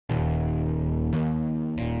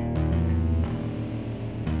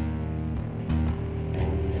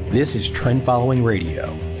This is Trend Following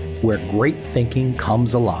Radio, where great thinking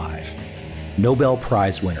comes alive. Nobel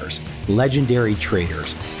Prize winners, legendary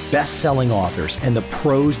traders, best-selling authors, and the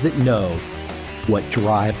pros that know what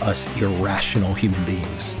drive us irrational human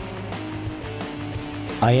beings.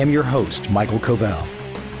 I am your host, Michael Covel.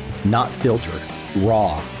 Not filtered,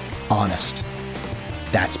 raw, honest.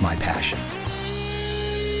 That's my passion.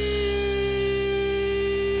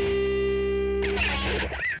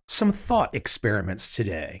 Some thought experiments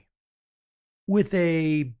today with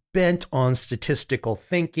a bent on statistical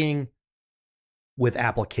thinking, with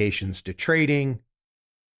applications to trading,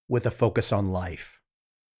 with a focus on life.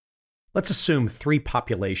 Let's assume three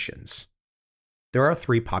populations. There are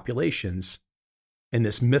three populations in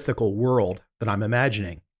this mythical world that I'm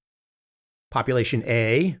imagining. Population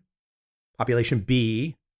A, Population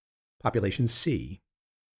B, Population C.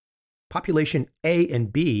 Population A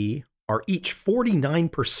and B are each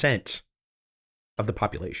 49% of the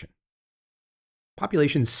population.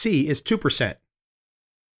 Population C is 2%.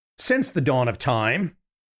 Since the dawn of time,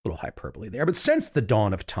 a little hyperbole there, but since the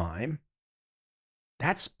dawn of time,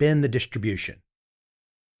 that's been the distribution.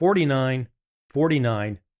 49,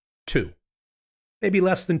 49, 2. Maybe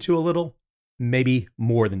less than 2 a little, maybe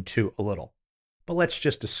more than 2 a little. But let's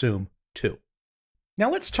just assume 2.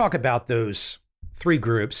 Now let's talk about those three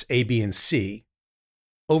groups, A, B, and C,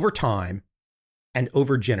 over time and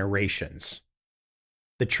over generations.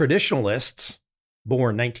 The traditionalists,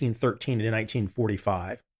 born 1913 to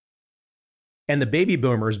 1945, and the baby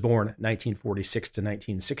boomers, born 1946 to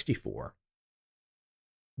 1964,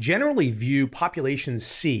 generally view population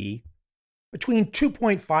C between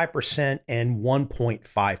 2.5% and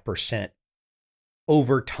 1.5%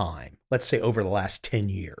 over time. Let's say over the last 10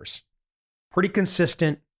 years. Pretty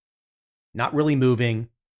consistent, not really moving.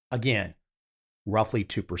 Again, roughly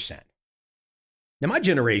 2%. Now, my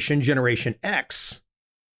generation, Generation X,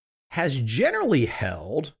 has generally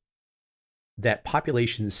held that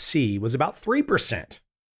population C was about 3%.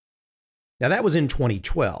 Now, that was in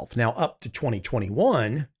 2012. Now, up to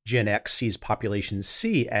 2021, Gen X sees population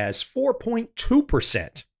C as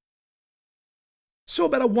 4.2%. So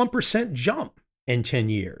about a 1% jump in 10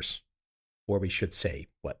 years. Or we should say,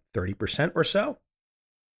 30% or so?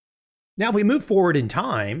 Now, if we move forward in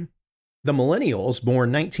time, the millennials,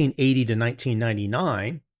 born 1980 to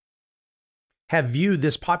 1999, have viewed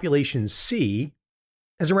this population C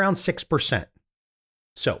as around 6%.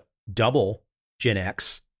 So double Gen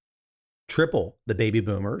X, triple the baby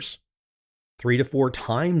boomers, 3 to 4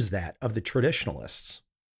 times that of the traditionalists.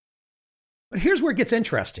 But here's where it gets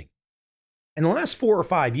interesting. In the last 4 or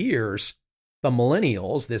 5 years, the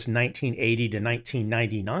millennials, this 1980 to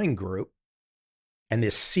 1999 group, and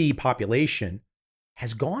this C population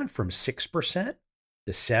has gone from 6%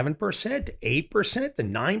 to 7% to 8% to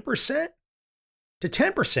 9% to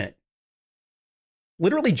 10%,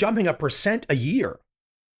 literally jumping a percent a year.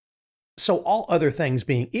 So all other things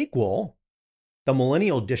being equal, the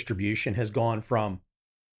millennial distribution has gone from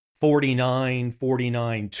 49,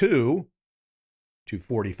 49, 2 to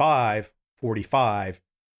 45, 45,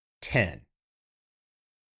 10.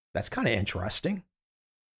 That's kind of interesting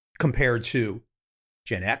compared to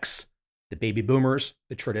Gen X, the baby boomers,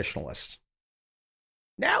 the traditionalists.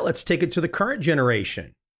 Now let's take it to the current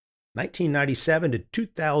generation, 1997 to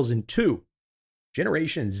 2002,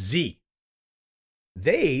 Generation Z.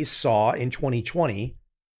 They saw in 2020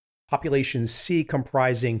 population C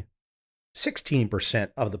comprising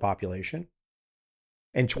 16% of the population.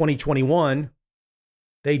 In 2021,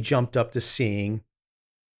 they jumped up to seeing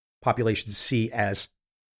population C as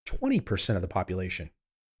 20% of the population.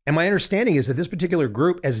 And my understanding is that this particular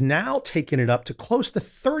group has now taken it up to close to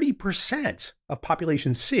 30% of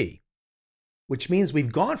population C, which means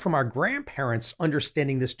we've gone from our grandparents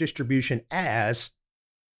understanding this distribution as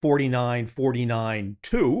 49, 49,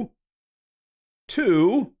 2,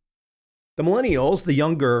 to the millennials, the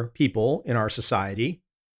younger people in our society,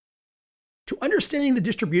 to understanding the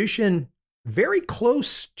distribution very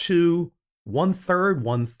close to 1/3,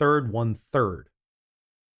 1/3, 1/3.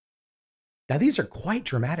 Now, these are quite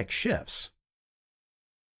dramatic shifts.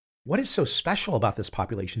 What is so special about this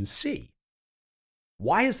population C?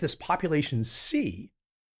 Why is this population C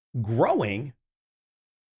growing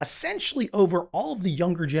essentially over all of the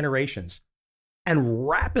younger generations and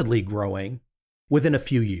rapidly growing within a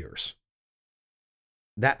few years?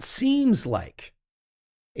 That seems like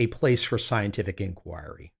a place for scientific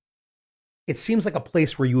inquiry. It seems like a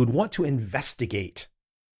place where you would want to investigate.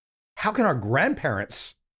 How can our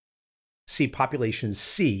grandparents see population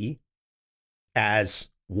C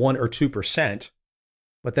as 1 or 2%,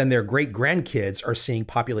 but then their great grandkids are seeing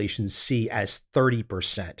population C as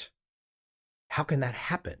 30%? How can that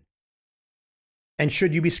happen? And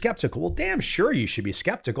should you be skeptical? Well, damn sure you should be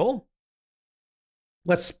skeptical.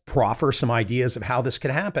 Let's proffer some ideas of how this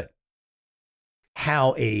could happen.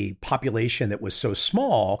 How a population that was so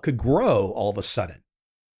small could grow all of a sudden.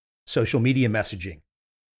 Social media messaging,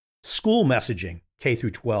 school messaging, K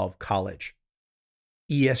through 12, college,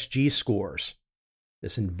 ESG scores,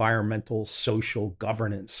 this environmental, social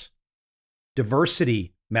governance,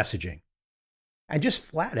 diversity messaging, and just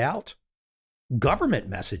flat out government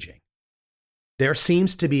messaging. There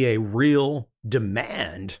seems to be a real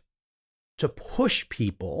demand to push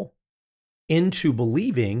people into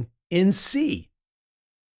believing in C.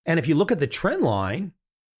 And if you look at the trend line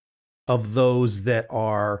of those that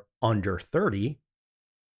are under 30,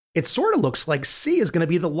 it sort of looks like C is going to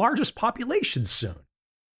be the largest population soon,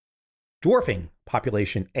 dwarfing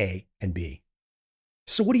population A and B.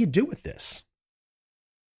 So what do you do with this?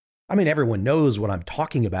 I mean, everyone knows what I'm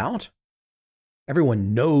talking about.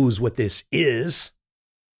 Everyone knows what this is.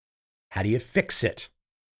 How do you fix it?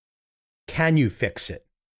 Can you fix it?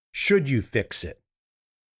 Should you fix it?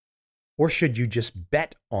 Or should you just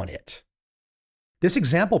bet on it? This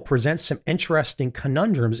example presents some interesting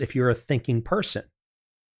conundrums if you're a thinking person.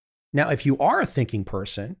 Now, if you are a thinking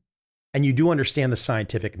person and you do understand the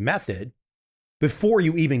scientific method, before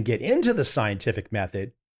you even get into the scientific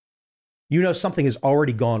method, you know something has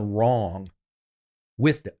already gone wrong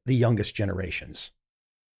with the youngest generations.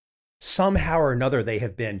 Somehow or another, they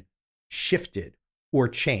have been shifted or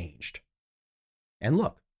changed. And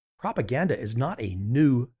look, propaganda is not a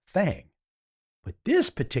new thing. But this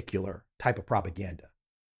particular type of propaganda,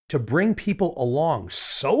 to bring people along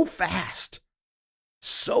so fast,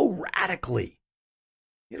 so radically,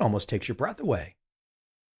 it almost takes your breath away.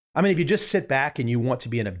 I mean, if you just sit back and you want to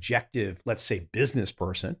be an objective, let's say, business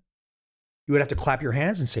person, you would have to clap your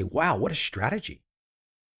hands and say, wow, what a strategy.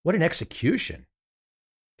 What an execution.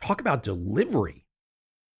 Talk about delivery.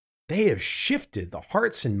 They have shifted the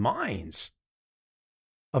hearts and minds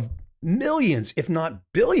of millions, if not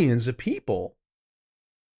billions of people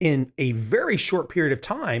in a very short period of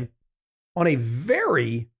time on a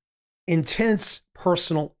very intense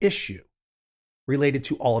personal issue related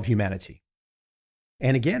to all of humanity.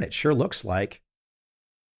 And again, it sure looks like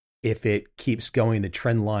if it keeps going the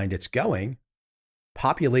trend line it's going,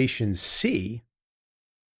 population C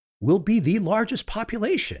will be the largest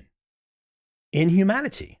population in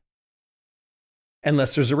humanity,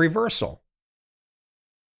 unless there's a reversal.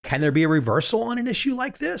 Can there be a reversal on an issue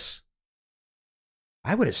like this?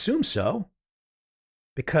 I would assume so,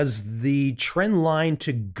 because the trend line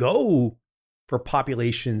to go for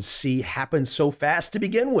population C happened so fast to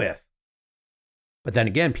begin with. But then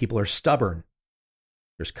again, people are stubborn.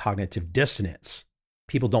 There's cognitive dissonance.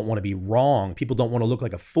 People don't want to be wrong. People don't want to look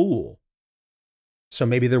like a fool. So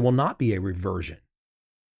maybe there will not be a reversion.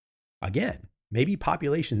 Again, maybe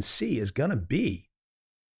population C is going to be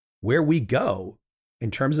where we go in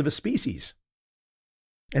terms of a species.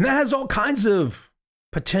 And that has all kinds of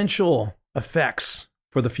potential effects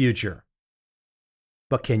for the future.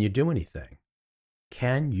 But can you do anything?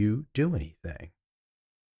 Can you do anything?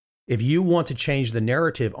 If you want to change the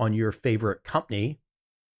narrative on your favorite company,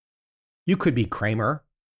 you could be Kramer,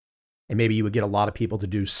 and maybe you would get a lot of people to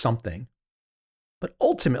do something. But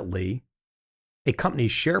ultimately, a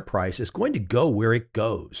company's share price is going to go where it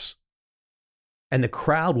goes. And the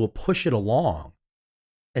crowd will push it along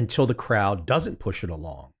until the crowd doesn't push it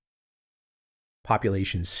along.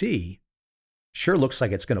 Population C sure looks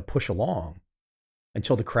like it's going to push along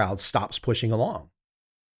until the crowd stops pushing along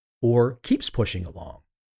or keeps pushing along.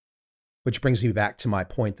 Which brings me back to my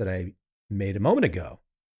point that I made a moment ago.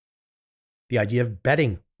 The idea of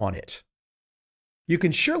betting on it. You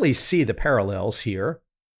can surely see the parallels here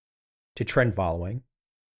to trend following.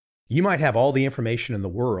 You might have all the information in the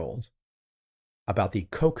world about the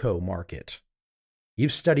cocoa market.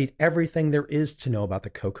 You've studied everything there is to know about the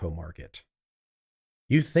cocoa market.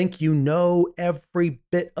 You think you know every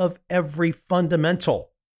bit of every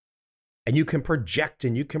fundamental, and you can project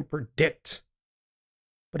and you can predict,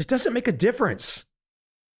 but it doesn't make a difference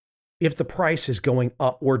if the price is going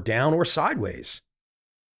up or down or sideways,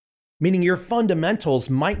 meaning your fundamentals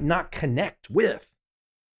might not connect with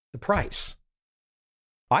the price.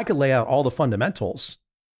 I could lay out all the fundamentals,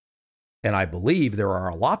 and I believe there are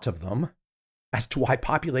a lot of them, as to why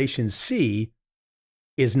population C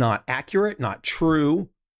is not accurate, not true,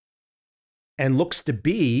 and looks to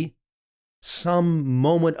be some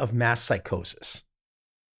moment of mass psychosis.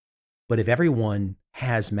 But if everyone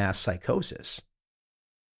has mass psychosis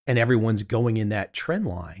and everyone's going in that trend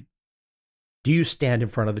line, do you stand in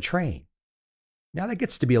front of the train? Now that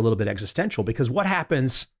gets to be a little bit existential, because what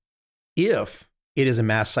happens If it is a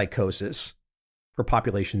mass psychosis for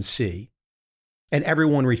population C, and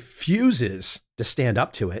everyone refuses to stand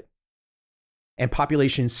up to it, and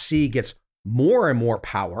population C gets more and more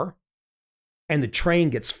power, and the train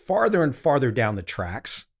gets farther and farther down the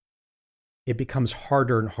tracks, it becomes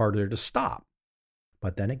harder and harder to stop.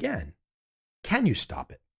 But then again, can you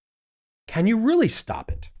stop it? Can you really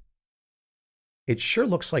stop it? It sure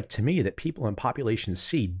looks like to me that people in population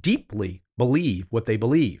C deeply believe what they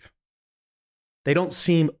believe. They don't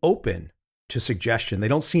seem open to suggestion. They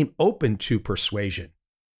don't seem open to persuasion.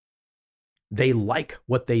 They like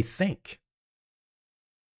what they think.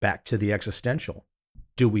 Back to the existential.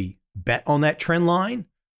 Do we bet on that trend line?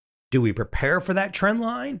 Do we prepare for that trend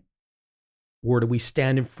line? Or do we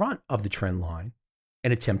stand in front of the trend line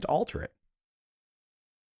and attempt to alter it?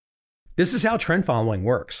 This is how trend following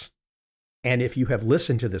works. And if you have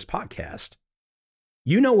listened to this podcast,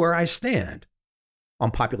 you know where I stand on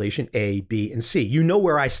population A, B, and C. You know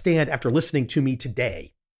where I stand after listening to me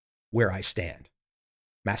today, where I stand.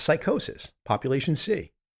 Mass psychosis, population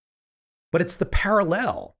C. But it's the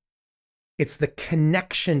parallel. It's the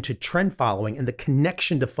connection to trend following and the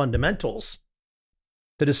connection to fundamentals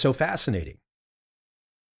that is so fascinating.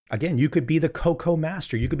 Again, you could be the cocoa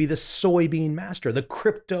master. You could be the soybean master, the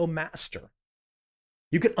crypto master.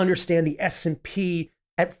 You could understand the S&P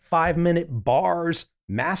at 5-minute bars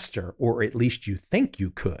master, or at least you think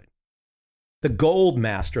you could. The gold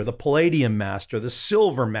master, the palladium master, the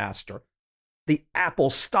silver master, the Apple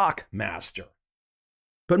stock master.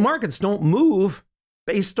 But markets don't move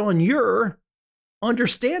based on your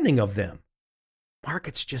understanding of them.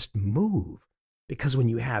 Markets just move because when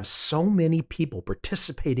you have so many people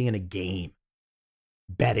participating in a game,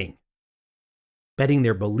 betting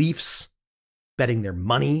their beliefs, betting their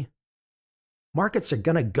money, markets are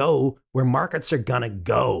going to go where markets are going to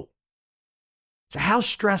go. So how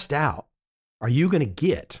stressed out are you going to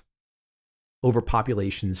get over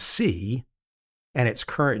population C and its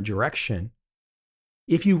current direction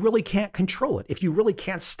if you really can't control it, if you really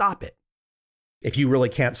can't stop it, if you really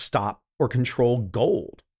can't stop or control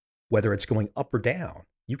gold, whether it's going up or down?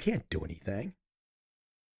 You can't do anything.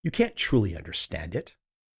 You can't truly understand it.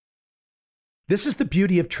 This is the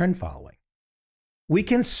beauty of trend following. We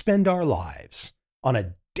can spend our lives on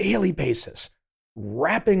a daily basis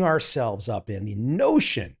wrapping ourselves up in the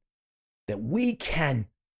notion that we can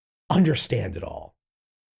understand it all.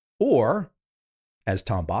 Or, as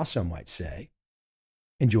Tom Basso might say,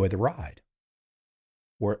 enjoy the ride.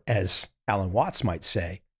 Or as Alan Watts might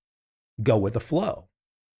say, go with the flow.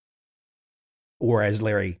 Or as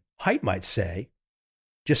Larry Haight might say,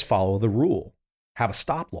 just follow the rule, have a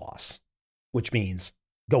stop loss, which means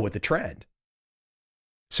go with the trend.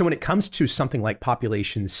 So when it comes to something like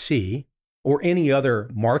population C or any other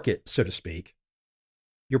market, so to speak,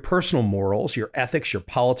 your personal morals, your ethics, your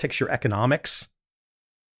politics, your economics,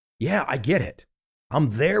 yeah, I get it.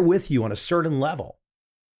 I'm there with you on a certain level.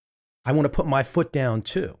 I want to put my foot down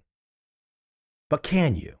too. But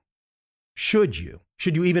can you? Should you?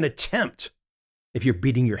 Should you even attempt if you're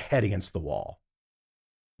beating your head against the wall?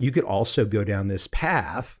 You could also go down this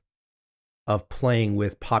path of playing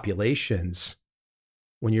with populations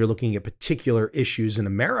when you're looking at particular issues in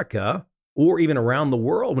America or even around the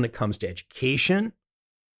world when it comes to education,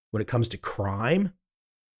 when it comes to crime.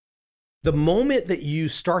 The moment that you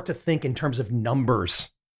start to think in terms of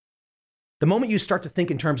numbers, the moment you start to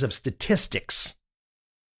think in terms of statistics,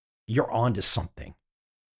 you're onto something.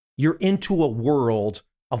 You're into a world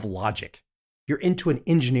of logic. You're into an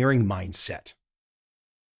engineering mindset.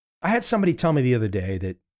 I had somebody tell me the other day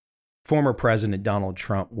that former President Donald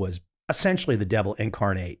Trump was essentially the devil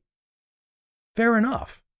incarnate. Fair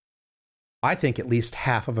enough. I think at least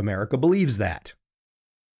half of America believes that.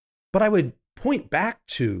 But I would point back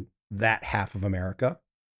to that half of America.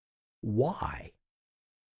 Why?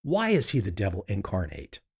 Why is he the devil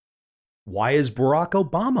incarnate? Why is Barack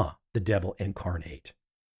Obama the devil incarnate?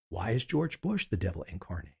 Why is George Bush the devil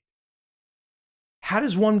incarnate? How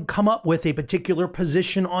does one come up with a particular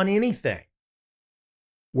position on anything?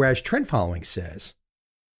 Whereas trend following says,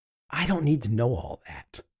 I don't need to know all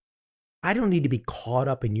that. I don't need to be caught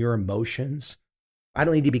up in your emotions. I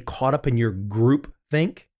don't need to be caught up in your group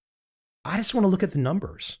think. I just want to look at the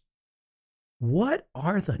numbers. What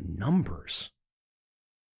are the numbers?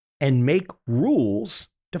 And make rules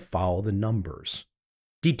to follow the numbers.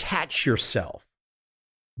 Detach yourself.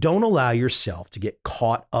 Don't allow yourself to get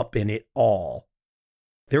caught up in it all.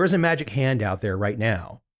 There is a magic hand out there right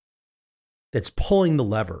now that's pulling the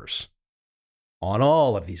levers on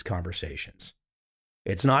all of these conversations.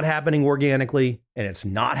 It's not happening organically, and it's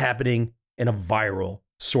not happening in a viral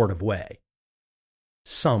sort of way.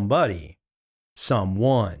 somebody,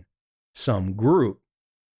 someone, some group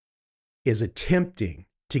is attempting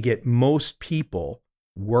to get most people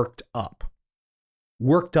worked up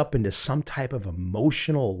into some type of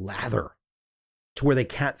emotional lather to where they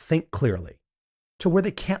can't think clearly, to where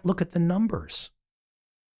they can't look at the numbers.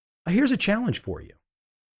 Now, here's a challenge for you.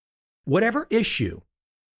 Whatever issue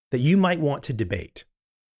that you might want to debate,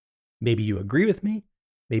 maybe you agree with me,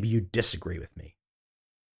 maybe you disagree with me.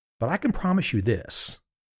 But I can promise you this,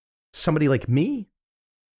 somebody like me,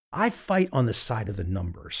 I fight on the side of the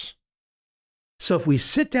numbers. So if we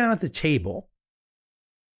sit down at the table,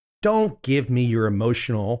 don't give me your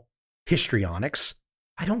emotional histrionics.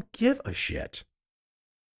 I don't give a shit.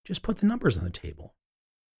 Just put the numbers on the table.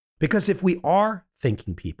 Because if we are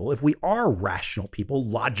thinking people, if we are rational people,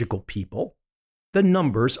 logical people, the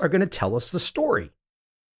numbers are going to tell us the story.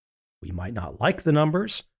 We might not like the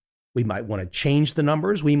numbers. We might want to change the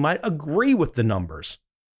numbers. We might agree with the numbers.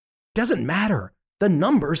 Doesn't matter. The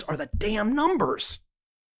numbers are the damn numbers.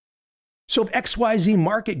 So if XYZ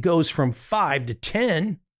market goes from 5 to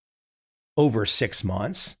 10 over 6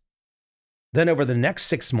 months, then over the next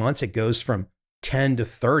 6 months, it goes from 10 to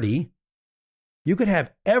 30. You could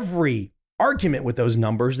have every argument with those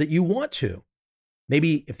numbers that you want to.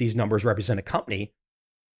 Maybe if these numbers represent a company,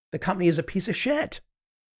 the company is a piece of shit.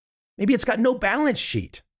 Maybe it's got no balance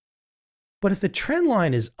sheet. But if the trend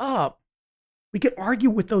line is up, we can argue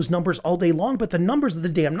with those numbers all day long, but the numbers are the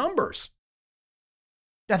damn numbers.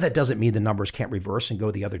 Now, that doesn't mean the numbers can't reverse and go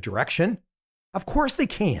the other direction. Of course they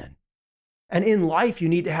can. And in life, you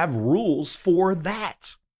need to have rules for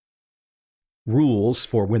that. Rules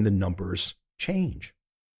for when the numbers change.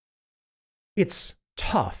 It's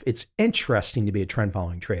tough. It's interesting to be a trend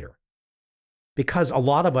following trader because a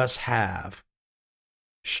lot of us have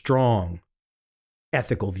strong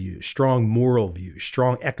ethical views, strong moral views,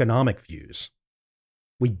 strong economic views.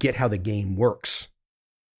 We get how the game works.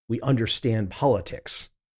 We understand politics.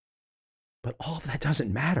 But all of that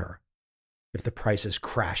doesn't matter if the price is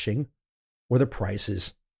crashing or the price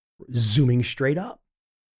is zooming straight up.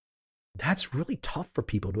 That's really tough for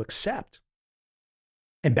people to accept.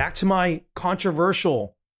 And back to my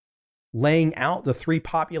controversial laying out the three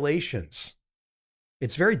populations.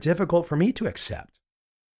 It's very difficult for me to accept.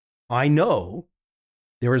 I know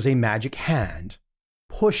there is a magic hand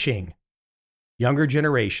pushing younger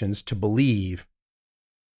generations to believe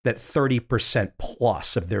that 30%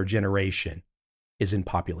 plus of their generation is in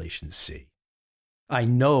population C. I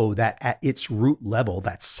know that at its root level,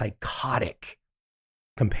 that's psychotic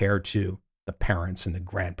compared to the parents and the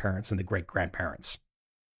grandparents and the great-grandparents.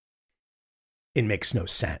 It makes no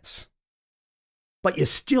sense. But you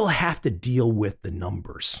still have to deal with the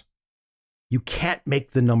numbers. You can't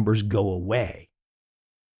make the numbers go away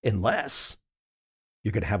unless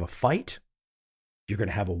you're going to have a fight, you're going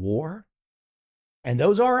to have a war, and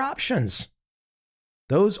those are options.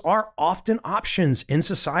 Those are often options in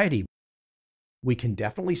society. We can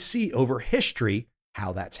definitely see over history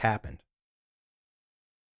how that's happened.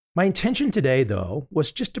 My intention today, though,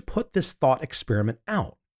 was just to put this thought experiment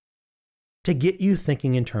out, to get you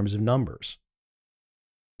thinking in terms of numbers,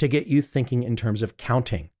 to get you thinking in terms of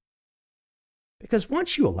counting. Because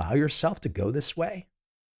once you allow yourself to go this way,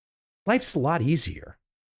 life's a lot easier.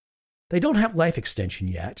 They don't have life extension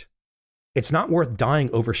yet. It's not worth dying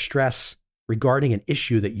over stress regarding an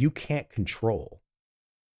issue that you can't control.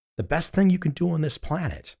 The best thing you can do on this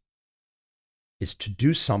planet is to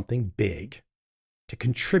do something big, to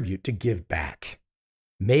contribute, to give back.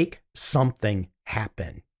 Make something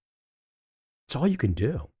happen. It's all you can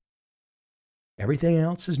do. Everything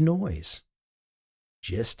else is noise.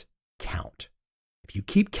 Just count. If you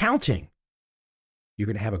keep counting, you're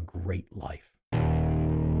going to have a great life.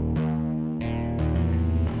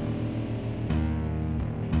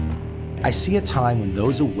 I see a time when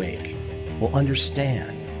those awake will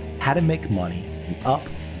understand how to make money in up,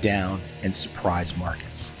 down, and surprise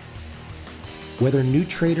markets. Whether new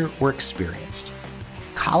trader or experienced,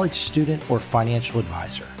 college student or financial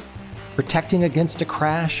advisor, protecting against a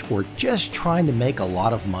crash or just trying to make a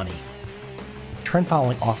lot of money, trend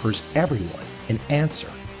following offers everyone an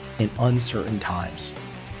answer in uncertain times.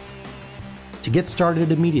 To get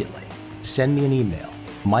started immediately, send me an email,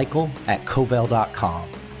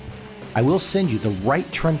 michael@covel.com. I will send you the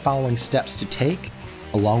right trend following steps to take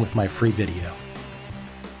along with my free video.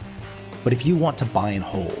 But if you want to buy and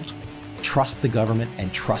hold, trust the government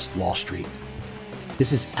and trust Wall Street,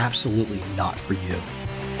 this is absolutely not for you.